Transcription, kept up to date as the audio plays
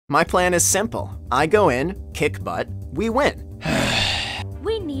My plan is simple. I go in, kick butt, we win.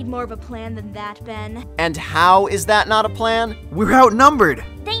 We need more of a plan than that, Ben. And how is that not a plan? We're outnumbered.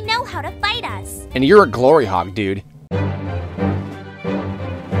 They know how to fight us. And you're a glory hog, dude.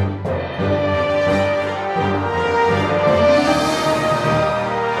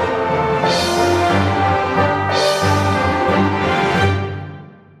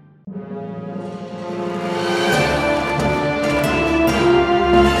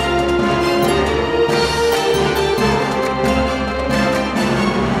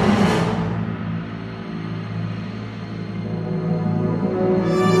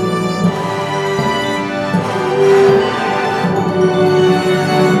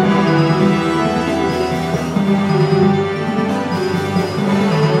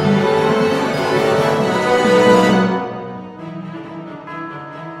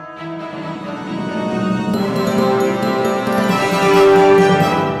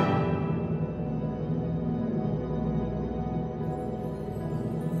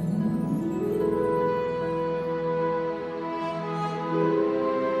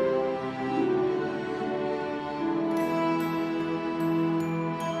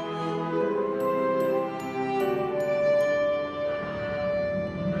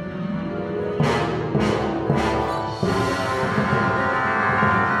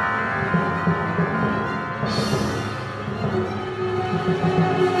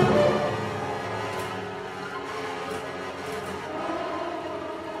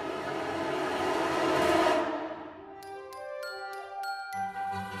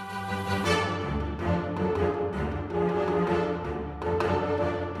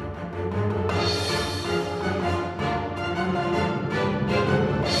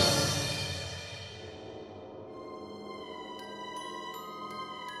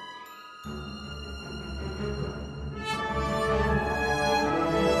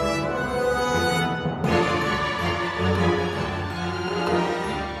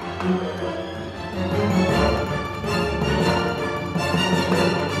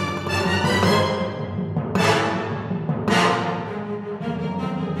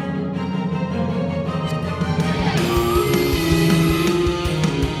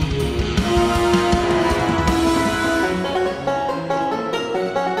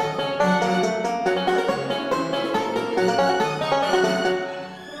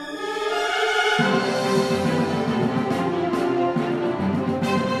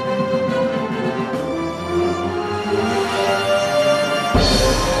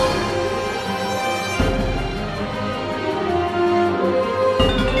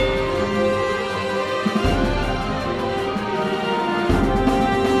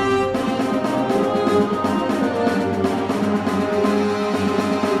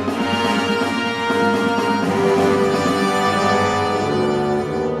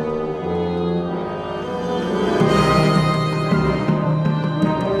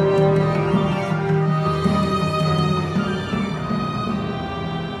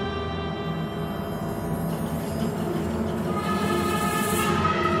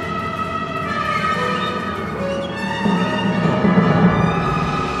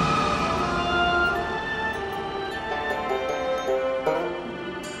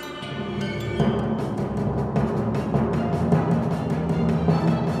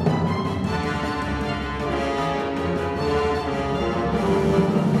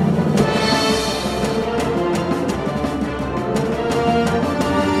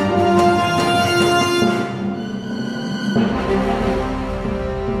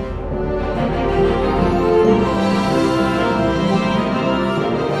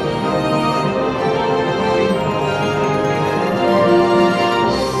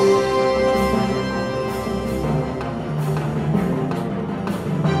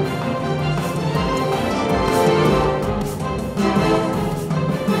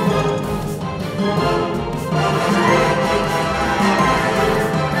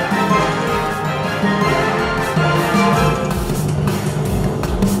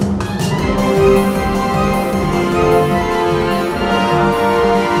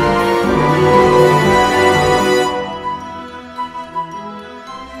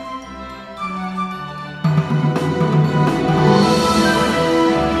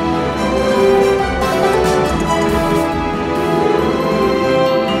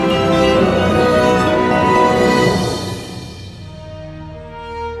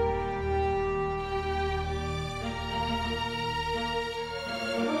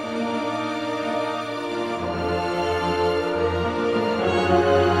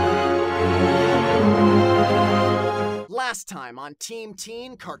 Last time on Team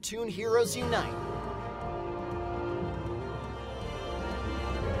Teen Cartoon Heroes Unite.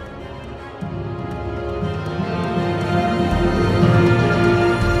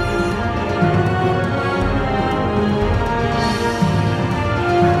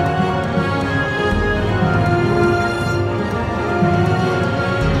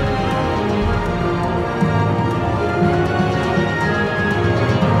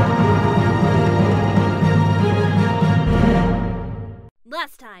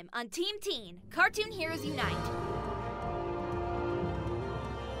 cartoon heroes unite.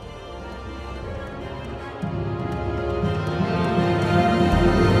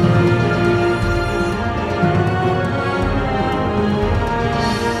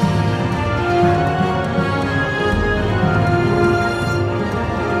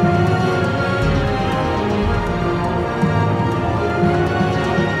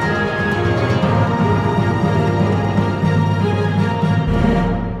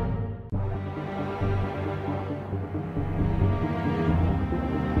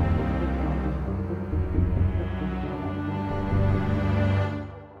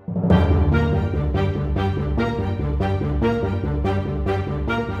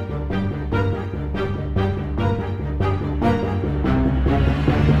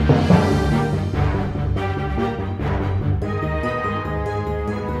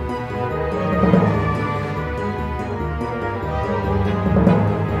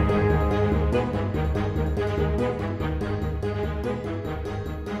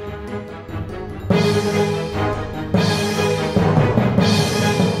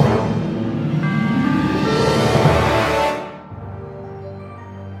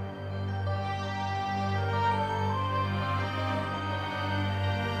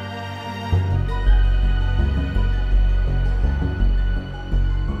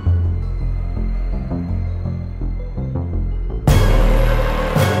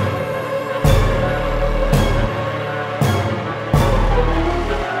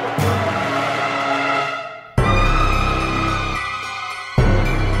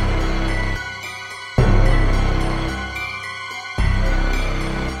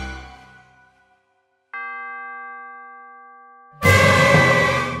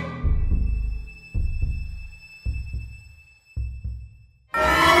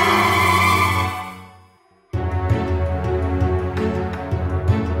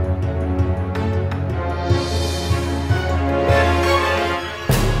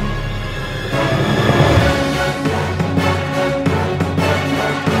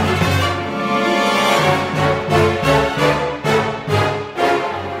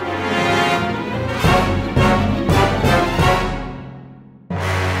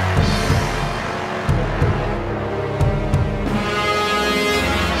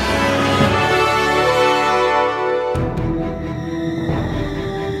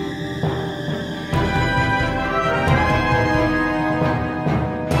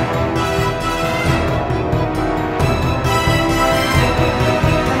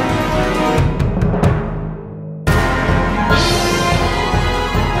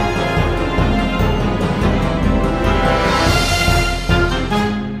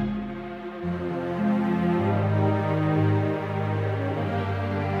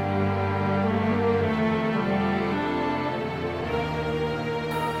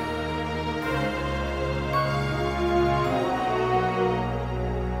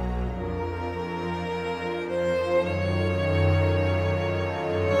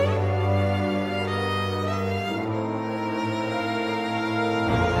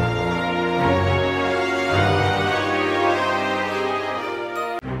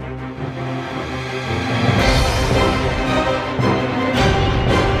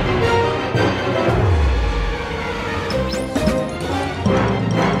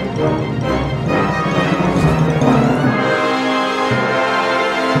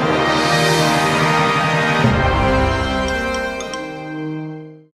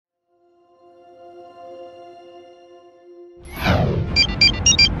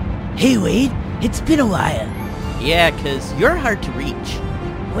 Hey Wade, it's been a while. Yeah, 'cause you're hard to reach.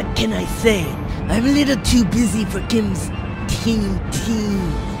 What can I say? I'm a little too busy for Kim's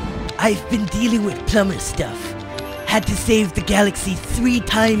team. I've been dealing with plumber stuff. Had to save the galaxy 3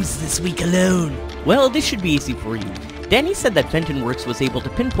 times this week alone. Well, this should be easy for you. Danny said that Fenton Works was able to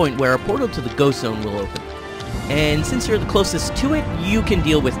pinpoint where a portal to the Ghost Zone will open. And since you're the closest to it, you can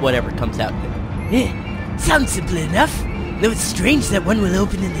deal with whatever comes out there. Sounds simple enough. Though it's strange that one will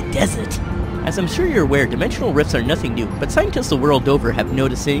open in the desert. As I'm sure you're aware, dimensional rifts are nothing new, but scientists the world over have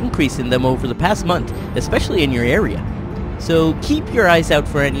noticed an increase in them over the past month, especially in your area. So keep your eyes out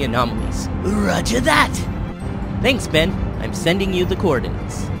for any anomalies. Roger that! Thanks, Ben. I'm sending you the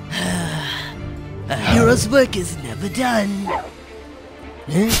coordinates. A hero's work is never done.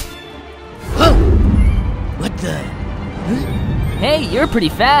 Huh? Whoa! What the? Huh? Hey, you're pretty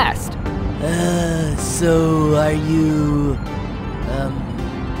fast. So are you...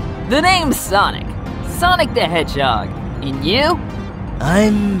 The name's Sonic. Sonic the Hedgehog. And you?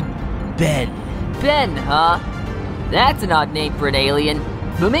 I'm Ben. Ben, huh? That's an odd name for an alien.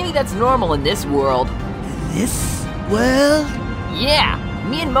 But maybe that's normal in this world. This world? Yeah,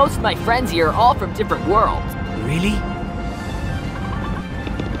 Me and most of my friends here are all from different worlds. Really?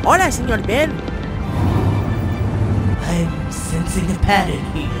 Hola, Señor Ben. I'm sensing a pattern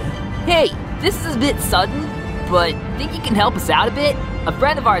here. Hey, this is a bit sudden, but think you can help us out a bit? A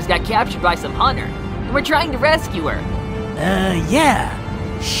friend of ours got captured by some hunter, and we're trying to rescue her. Yeah,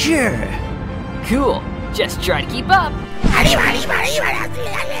 sure. Cool. Just try to keep up.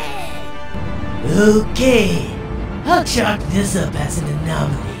 Okay, I'll chalk this up as an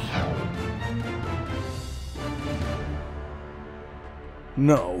anomaly.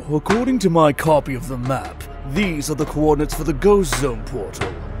 Now, according to my copy of the map, these are the coordinates for the Ghost Zone portal.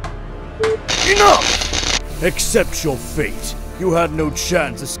 Enough! Accept your fate. You had no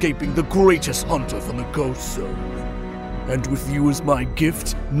chance escaping the greatest hunter from the Ghost Zone. And with you as my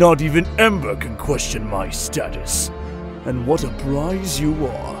gift, not even Ember can question my status. And what a prize you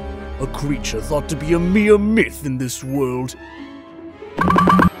are. A creature thought to be a mere myth in this world.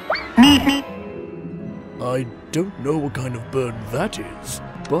 I don't know what kind of bird that is,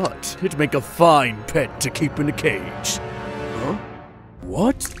 but it'd make a fine pet to keep in a cage. Huh?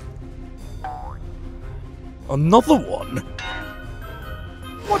 What? Another one?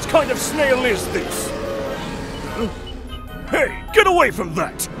 What kind of snail is this? Huh? Hey, get away from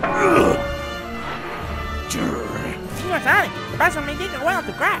that! Señor Sonic, the person may take a while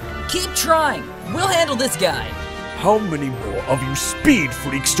to crack. Keep trying. We'll handle this guy. How many more of you speed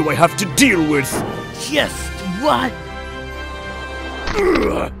freaks do I have to deal with? Just what?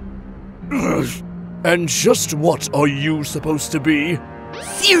 And just what are you supposed to be?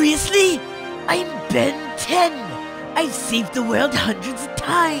 Seriously? I'm Ben 10. I've saved the world hundreds of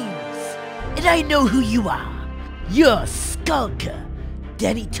times. And I know who you are. You're Skulker.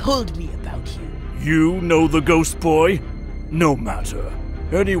 Danny told me about you. You know the ghost boy? No matter.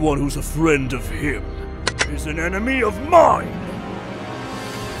 Anyone who's a friend of him is an enemy of mine!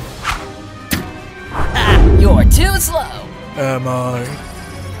 You're too slow. Am I?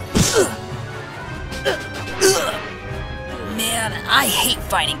 Man, I hate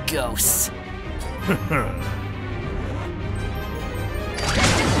fighting ghosts.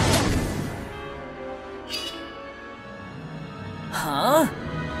 Huh?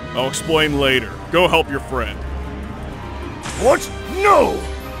 I'll explain later. Go help your friend. What? No!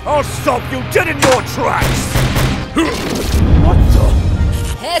 I'll stop you dead in your tracks! What the?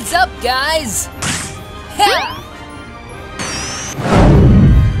 Heads up, guys! Ha!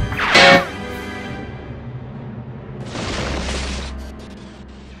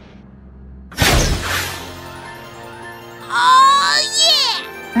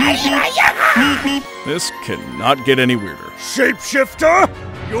 This cannot get any weirder. Shapeshifter!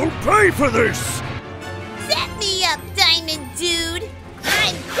 You'll pay for this! Set me up, Diamond Dude!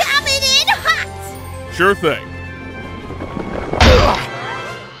 I'm coming in hot! Sure thing.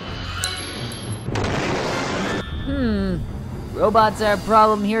 Robots are a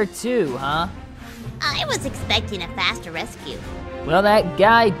problem here too, huh? I was expecting a faster rescue. Well, that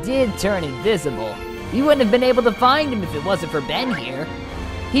guy did turn invisible. You wouldn't have been able to find him if it wasn't for Ben here.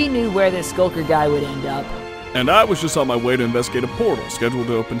 He knew where this skulker guy would end up. And I was just on my way to investigate a portal scheduled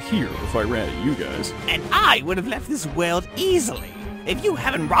to open here if I ran at you guys. And I would have left this world easily. If you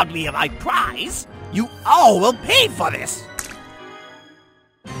haven't robbed me of my prize, you all will pay for this!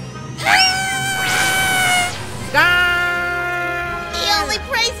 The only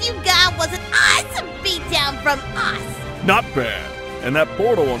prize you got was an awesome beatdown from us! Not bad. And that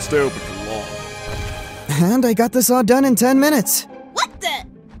portal won't stay open for long. And I got this all done in 10 minutes. What the?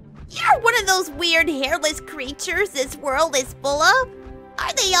 You're one of those weird hairless creatures this world is full of?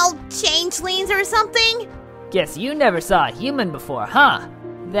 Are they all changelings or something? Guess you never saw a human before, huh?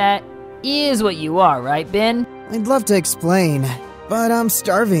 That is what you are, right, Ben? I'd love to explain, but I'm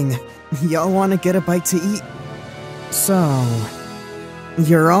starving. Y'all want to get a bite to eat? So,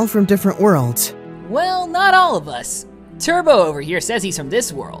 you're all from different worlds. Well, not all of us. Turbo over here says he's from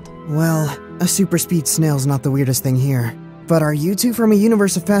this world. Well, a super speed snail's not the weirdest thing here. But are you two from a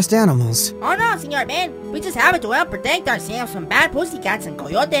universe of fast animals? Oh no, Señor Ben. We just happen to help protect ourselves from bad pussycats and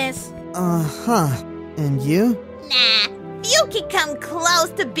coyotes. Uh-huh. And you? Nah, few can come close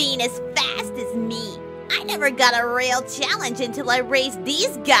to being as fast as me. I never got a real challenge until I raced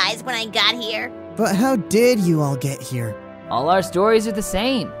these guys when I got here. But how did you all get here? All our stories are the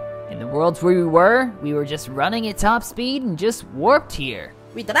same. In the worlds where we were just running at top speed and just warped here.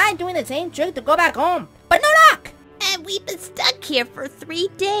 We tried doing the same trick to go back home, but no luck! And we've been stuck here for 3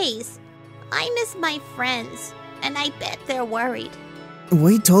 days. I miss my friends, and I bet they're worried.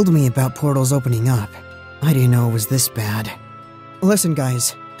 Wade told me about portals opening up. I didn't know it was this bad. Listen,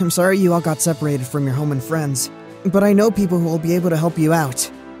 guys. I'm sorry you all got separated from your home and friends. but I know people who will be able to help you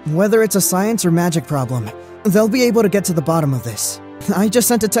out. Whether it's a science or magic problem, they'll be able to get to the bottom of this. I just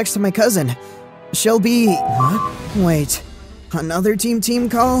sent a text to my cousin. She'll be... What? Wait, another team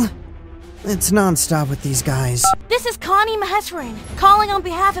call? It's non-stop with these guys. This is Connie Maheswaran, calling on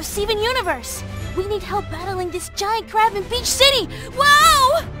behalf of Steven Universe. We need help battling this giant crab in Beach City.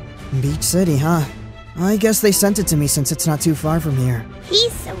 Whoa! Beach City, huh? I guess they sent it to me since it's not too far from here.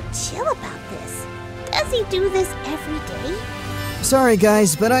 He's so chill about this. Does he do this every day? Sorry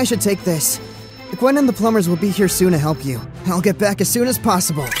guys, but I should take this. Gwen and the plumbers will be here soon to help you. I'll get back as soon as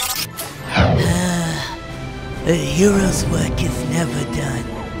possible. A hero's work is never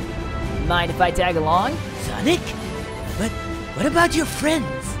done. Mind if I tag along? Sonic? But what about your friends?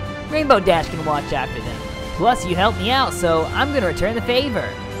 Rainbow Dash can watch after them. Plus, you helped me out, so I'm gonna return the favor.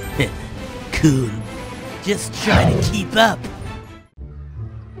 Cool. Just try to keep up.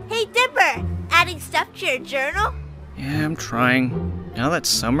 Hey Dipper, adding stuff to your journal? Yeah, I'm trying. Now that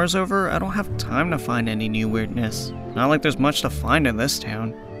summer's over, I don't have time to find any new weirdness. Not like there's much to find in this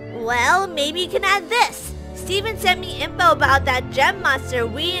town. Well, maybe you can add this. Steven sent me info about that gem monster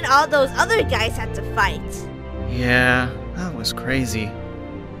we and all those other guys had to fight. Yeah, that was crazy.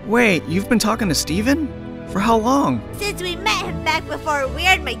 Wait, you've been talking to Steven? For how long? Since we met him back before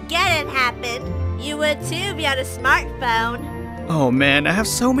Weirdmageddon happened. You would too if you had a smartphone. Oh man, I have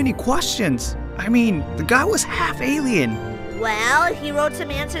so many questions. I mean, the guy was half alien. Well, he wrote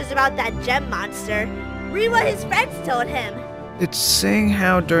some answers about that gem monster. Read what his friends told him. It's saying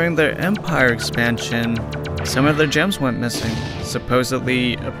how during their Empire expansion, some of their gems went missing,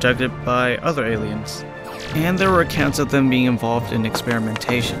 supposedly abducted by other aliens. And there were accounts of them being involved in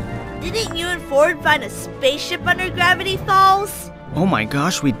experimentation. Didn't you and Ford find a spaceship under Gravity Falls? Oh my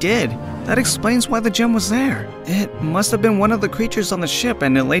gosh, we did! That explains why the gem was there. It must have been one of the creatures on the ship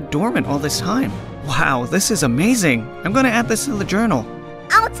and it lay dormant all this time. Wow, this is amazing! I'm gonna add this to the journal.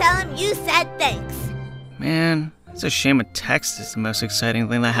 I'll tell him you said thanks. Man, it's a shame a text is the most exciting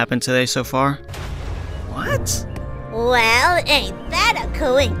thing that happened today so far. What? Well, ain't that a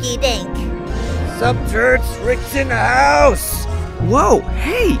coinky-dink? Sup, Turds? Rick's in the house! Whoa,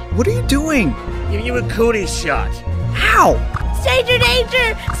 hey, what are you doing? Give you a cootie shot. How? Stranger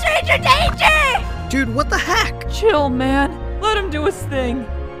danger! Stranger danger! Dude, what the heck? Chill, man. Let him do his thing.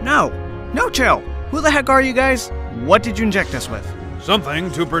 No chill. Who the heck are you guys? What did you inject us with? Something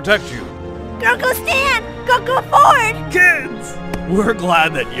to protect you. Go Stan! Go Ford! Kids! We're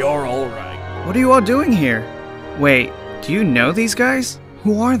glad that you're alright. What are you all doing here? Wait, do you know these guys?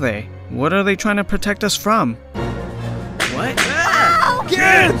 Who are they? What are they trying to protect us from? What? Ow!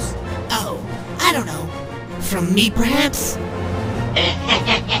 Kids! Oh, I don't know. From me, perhaps?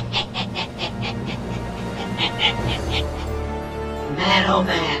 Man, oh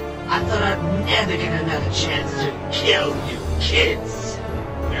man, I thought I'd never get another chance to kill you kids.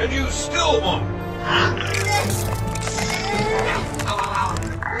 And you still won't. Huh?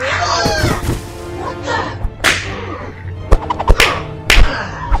 What the?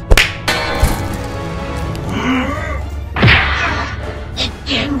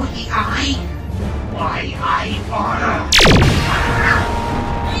 Again with the eye? Why, I oughta...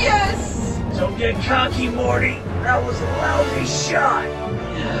 Yes! Don't get cocky, Morty. That was a lousy shot.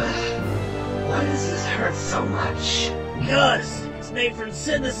 Why does this hurt so much? Cuz it's made from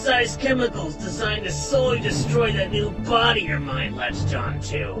synthesized chemicals designed to solely destroy that new body your mind latched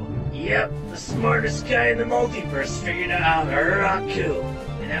onto. Yep, the smartest guy in the multiverse figured out how to hurt Aku.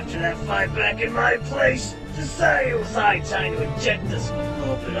 And after that fight back in my place, decided it was high time to inject us with a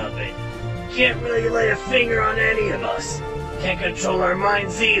little bit of it. Can't really lay a finger on any of us. Can't control our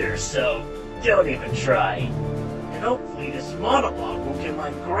minds either, so don't even try. And hopefully this monologue will give my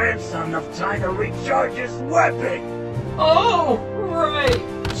grandson enough time to recharge his weapon. Oh, right.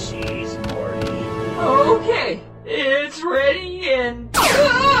 Jeez, Morty. Okay, it's ready and...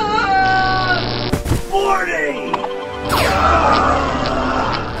 Morty!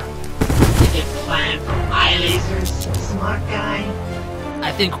 Did you plan for eye lasers, smart guy?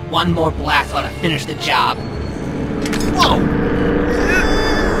 I think one more blast ought to finish the job. Whoa!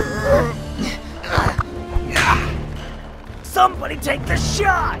 Somebody take the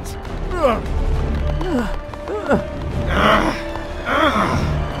shot!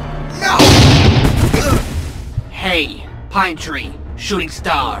 Hey, Pine Tree, Shooting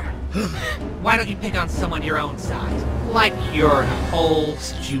Star. Why don't you pick on someone your own size? Like your whole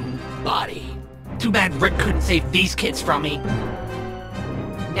student body. Too bad Rick couldn't save these kids from me.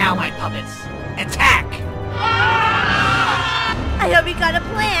 Now my puppets, attack! I hope you got a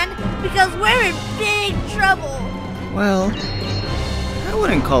plan, because we're in big trouble. Well, I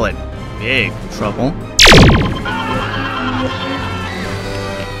wouldn't call it big trouble.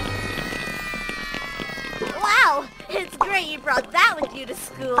 Wow, it's great you brought that with you to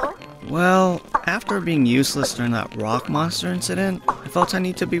school. Well, after being useless during that rock monster incident, I felt I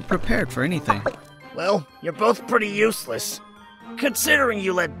need to be prepared for anything. Well, you're both pretty useless, considering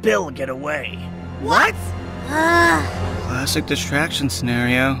you let Bill get away. What? Classic distraction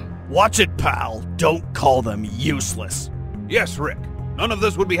scenario. Watch it, pal. Don't call them useless. Yes, Rick. None of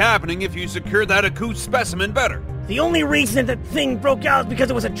this would be happening if you secured that Aku specimen better. The only reason that thing broke out is because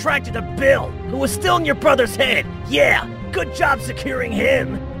it was attracted to Bill, who was still in your brother's head. Yeah, good job securing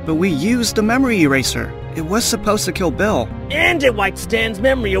him. But we used the memory eraser. It was supposed to kill Bill. And it wiped Stan's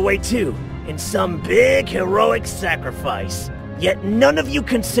memory away too, in some big heroic sacrifice. Yet none of you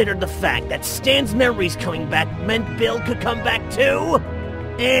considered the fact that Stan's memories coming back meant Bill could come back too.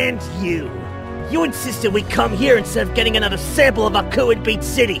 And you insisted we come here instead of getting another sample of Aku in Beach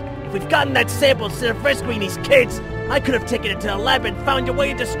City. If we'd gotten that sample instead of rescuing these kids, I could have taken it to the lab and found a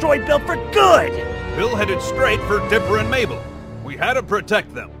way to destroy Bill for good! Bill headed straight for Dipper and Mabel. We had to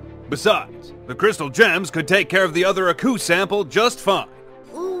protect them. Besides, the crystal gems could take care of the other Aku sample just fine.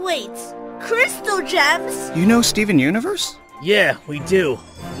 Wait, crystal gems? You know Steven Universe? Yeah, we do.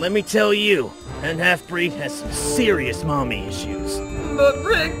 Let me tell you, that half-breed has some serious mommy issues. But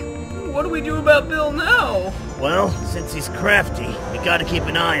Rick, what do we do about Bill now? Well, since he's crafty, we gotta keep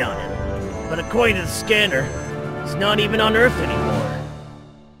an eye on him. But according to the scanner, he's not even on Earth anymore.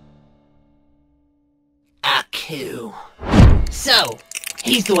 Aku. So,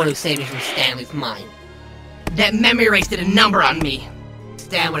 he's the one who saved me from Stanley's mind. That memory erase did a number on me.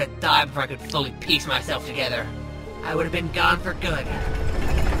 Stan would have died before I could fully piece myself together. I would have been gone for good.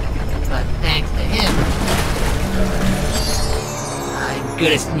 But thanks to him, I'm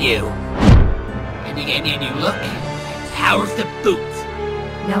good as new. And he gave me a new look, powers to boot.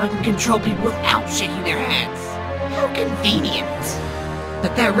 Now I can control people without shaking their hands. How convenient.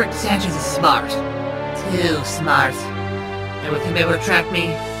 But that Rick Sanchez is smart. Too smart. And with him able to track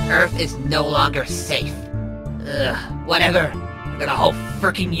me, Earth is no longer safe. Ugh, whatever. I've got a whole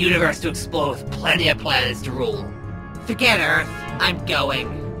freaking universe to explore with plenty of planets to rule. Forget Earth, I'm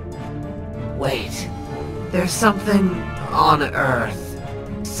going. Wait, there's something on Earth.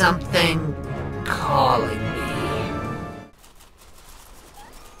 Something calling me.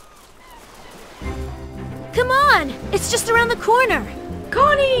 Come on! It's just around the corner!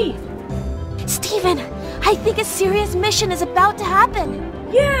 Connie! Steven, I think a serious mission is about to happen.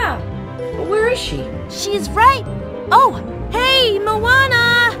 Yeah! But where is she? She is right. Oh, hey,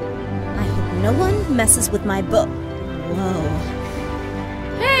 Moana! I hope no one messes with my book. Whoa.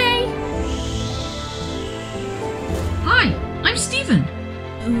 Hey! Hi, I'm Steven.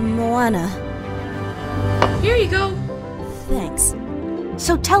 Moana. Here you go. Thanks.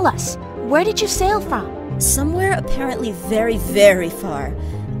 So tell us, where did you sail from? Somewhere apparently very, very far.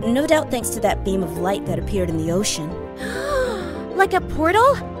 No doubt thanks to that beam of light that appeared in the ocean. Like a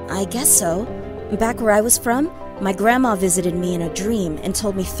portal? I guess so. Back where I was from, my grandma visited me in a dream and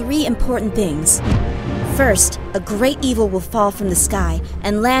told me 3 important things. First, a great evil will fall from the sky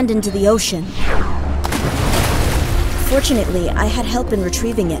and land into the ocean. Fortunately, I had help in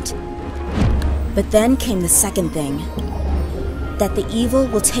retrieving it. But then came the second thing. That the evil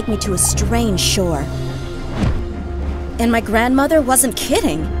will take me to a strange shore. And my grandmother wasn't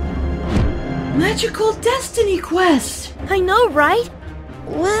kidding. Magical Destiny Quest! I know, right?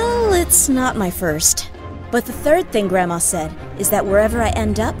 Well, it's not my first. But the third thing Grandma said is that wherever I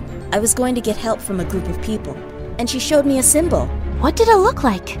end up, I was going to get help from a group of people. And she showed me a symbol. What did it look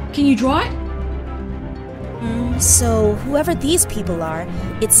like? Can you draw it? So, whoever these people are,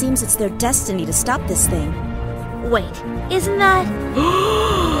 it seems it's their destiny to stop this thing. Wait, isn't that...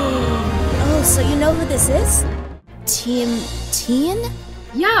 Oh, so you know who this is? Team Teen?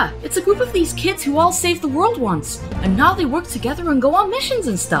 Yeah, it's a group of these kids who all saved the world once. And now they work together and go on missions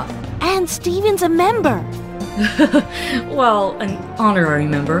and stuff. And Steven's a member. Well, an honorary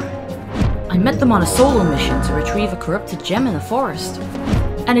member. I met them on a solo mission to retrieve a corrupted gem in the forest.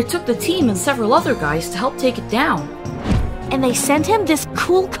 And it took the team and several other guys to help take it down. And they sent him this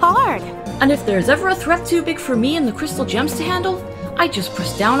cool card. And if there's ever a threat too big for me and the crystal gems to handle, I just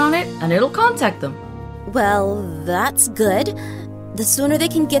press down on it and it'll contact them. Well, that's good. The sooner they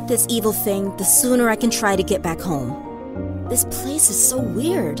can get this evil thing, the sooner I can try to get back home. This place is so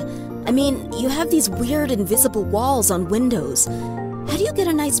weird. I mean, you have these weird invisible walls on windows. How do you get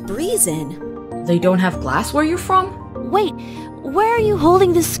a nice breeze in? They don't have glass where you're from? Wait, where are you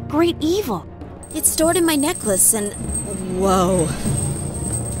holding this great evil? It's stored in my necklace and... Whoa.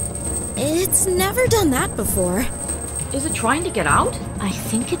 It's never done that before. Is it trying to get out? I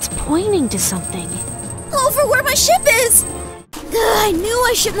think it's pointing to something. Over where my ship is! I knew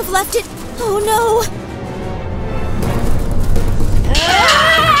I shouldn't have left it. Oh no!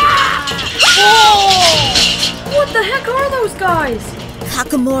 What the heck are those guys?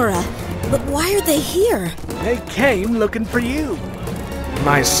 Kakamora. But why are they here? They came looking for you.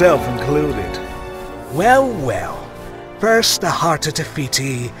 Myself included. Well, well. First the heart of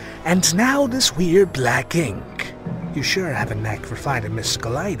Tafiti, and now this weird black ink. You sure have a knack for finding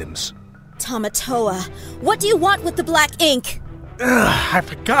mystical items. Tamatoa, what do you want with the black ink? I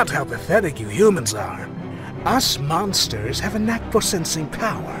forgot how pathetic you humans are. Us monsters have a knack for sensing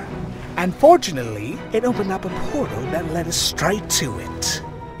power. And fortunately, it opened up a portal that led us straight to it.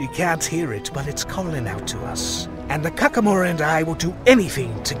 You can't hear it, but it's calling out to us. And the Kakamora and I will do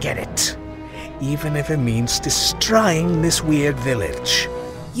anything to get it. Even if it means destroying this weird village.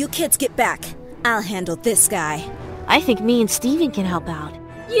 You kids get back. I'll handle this guy. I think me and Steven can help out.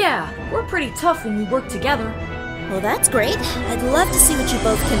 Yeah, we're pretty tough when we work together. Well, that's great. I'd love to see what you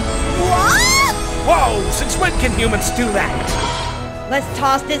both can... What? Whoa! Since when can humans do that? Let's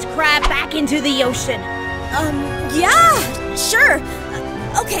toss this crab back into the ocean. Yeah, sure.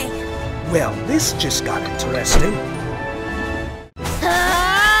 Okay. Well, this just got interesting.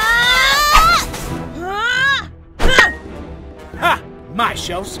 Ha! My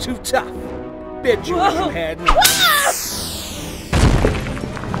shell's too tough. Bid you ahead.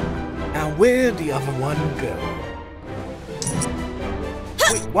 Now where'd the other one go?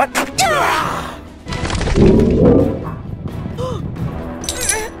 Wait, what?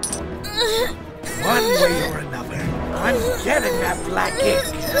 One way or another, I'm getting that black ink.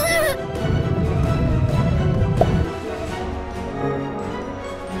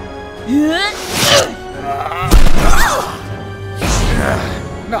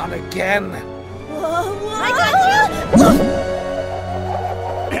 Not again. I got you!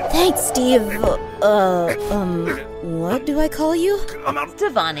 Thanks, Steve. What do I call you?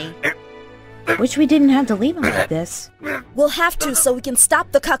 Stevani. Wish we didn't have to leave him like this. We'll have to so we can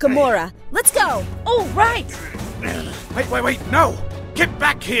stop the Kakamora. Let's go! Oh, right! Wait, no! Get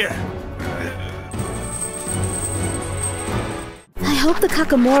back here! I hope the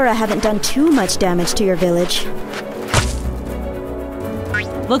Kakamora haven't done too much damage to your village.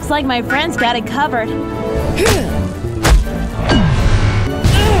 Looks like my friend's got it covered.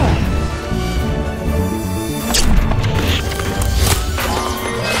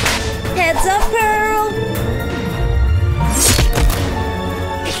 Heads up, Pearl!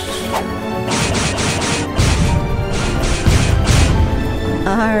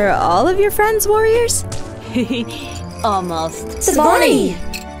 Are all of your friends warriors? Almost. Stevani!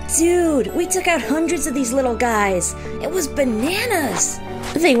 Dude, we took out hundreds of these little guys. It was bananas.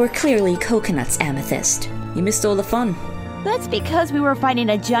 They were clearly coconuts, Amethyst. You missed all the fun. That's because we were fighting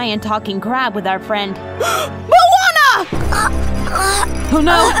a giant talking crab with our friend. Moana! Oh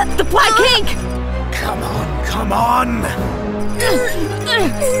no! The black ink! Come on! Come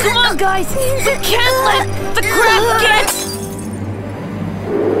on, guys! We can't let the crab get...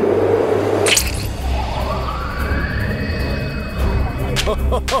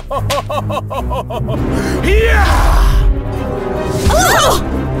 Yeah!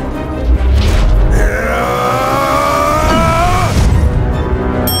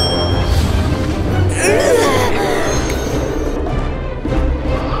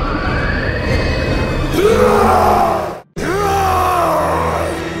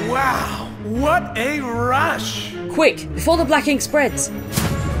 Wow! What a rush! Quick, before the black ink spreads.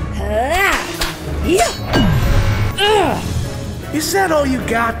 Is that all you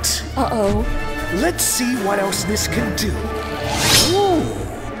got? Uh-oh. Let's see what else this can do.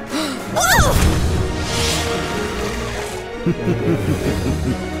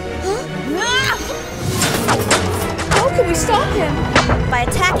 How can we stop him? By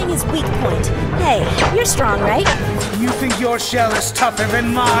attacking his weak point. Hey, you're strong, right? You think your shell is tougher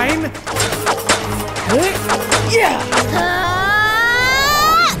than mine?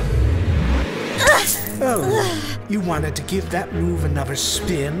 Oh, you wanted to give that move another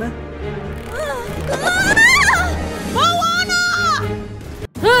spin? Moana!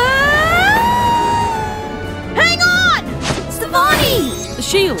 Hang on! Stevani! The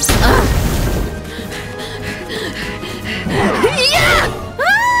shield!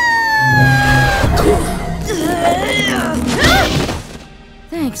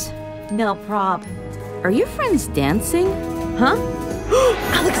 Thanks. No prob. Are your friends dancing? Huh?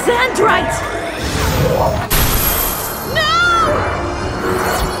 Alexandrite! No!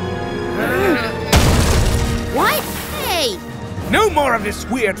 What? Hey! No more of this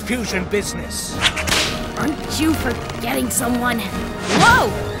weird fusion business. Aren't you forgetting someone?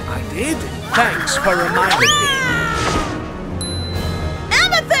 Whoa! I did? Thanks for reminding me.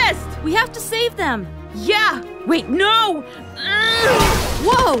 Amethyst! We have to save them. Yeah! Wait, no!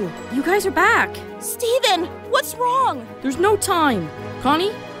 Whoa! You guys are back. Steven, what's wrong? There's no time.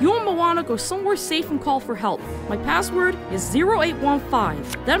 Connie, you and Moana go somewhere safe and call for help. My password is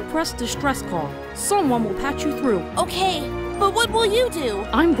 0815. Then press distress call. Someone will patch you through. Okay, but what will you do?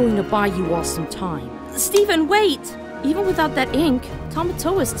 I'm going to buy you all some time. Steven, wait! Even without that ink,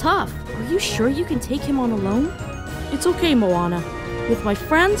 Tamatoa is tough. Are you sure you can take him on alone? It's okay, Moana. With my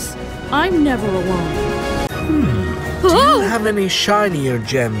friends, I'm never alone. Do you have any shinier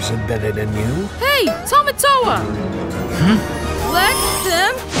gems embedded in you? Hey, Tamatoa! Let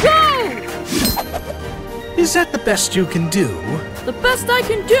them go! Is that the best you can do? The best I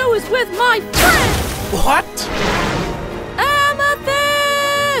can do is with my friends! What?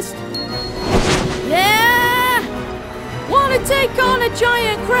 Amethyst! Yeah! Wanna take on a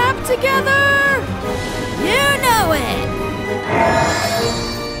giant crab together? You know it!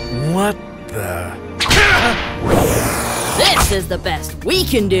 What the? This is the best we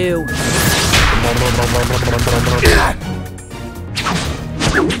can do!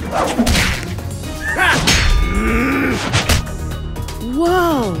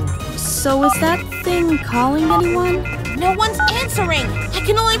 Whoa! So is that thing calling anyone? No one's answering! I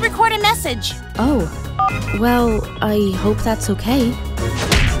can only record a message! Oh. Well, I hope that's okay.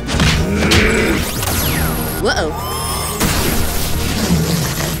 Whoa!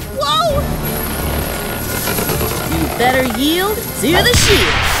 Whoa! You better yield to the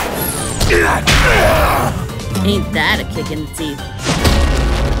shield! Ain't that a kick in the teeth?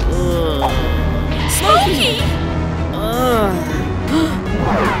 Ugh. Smokey!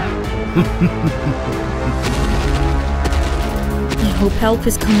 I hope help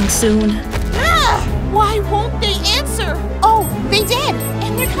is coming soon. Why won't they answer? Oh, they did!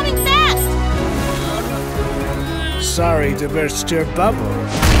 And they're coming fast! Sorry to burst your bubble.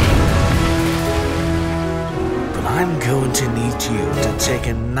 But I'm going to need you to take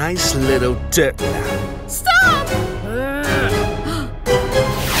a nice little dirt nap. Stop!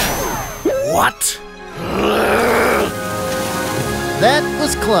 What? That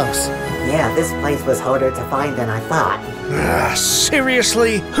was close. Yeah, this place was harder to find than I thought.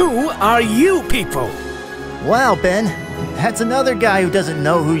 Seriously? Who are you people? Wow, Ben. That's another guy who doesn't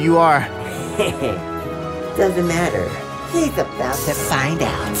know who you are. Doesn't matter. He's about to find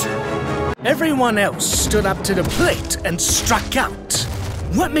out. Everyone else stood up to the plate and struck out.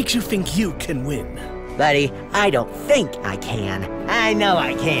 What makes you think you can win? Buddy, I don't think I can. I know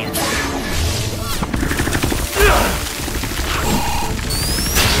I can.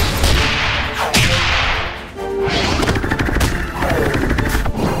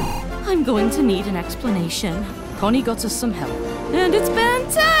 I'm going to need an explanation. Connie got us some help. And it's Ben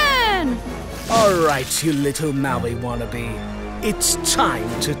 10! Alright, you little Maui wannabe. It's time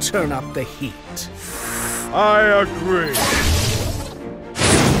to turn up the heat. I agree.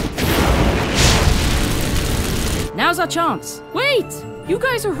 Now's our chance. Wait! You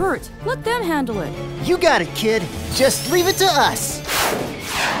guys are hurt. Let them handle it. You got it, kid. Just leave it to us.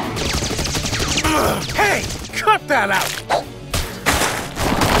 Hey! Cut that out!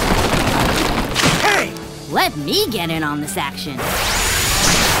 Hey! Let me get in on this action.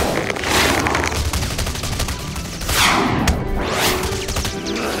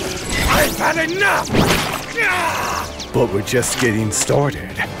 I've had enough! But we're just getting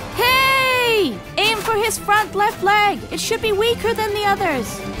started. Hey! Aim for his front left leg. It should be weaker than the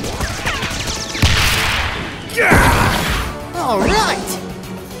others. All right!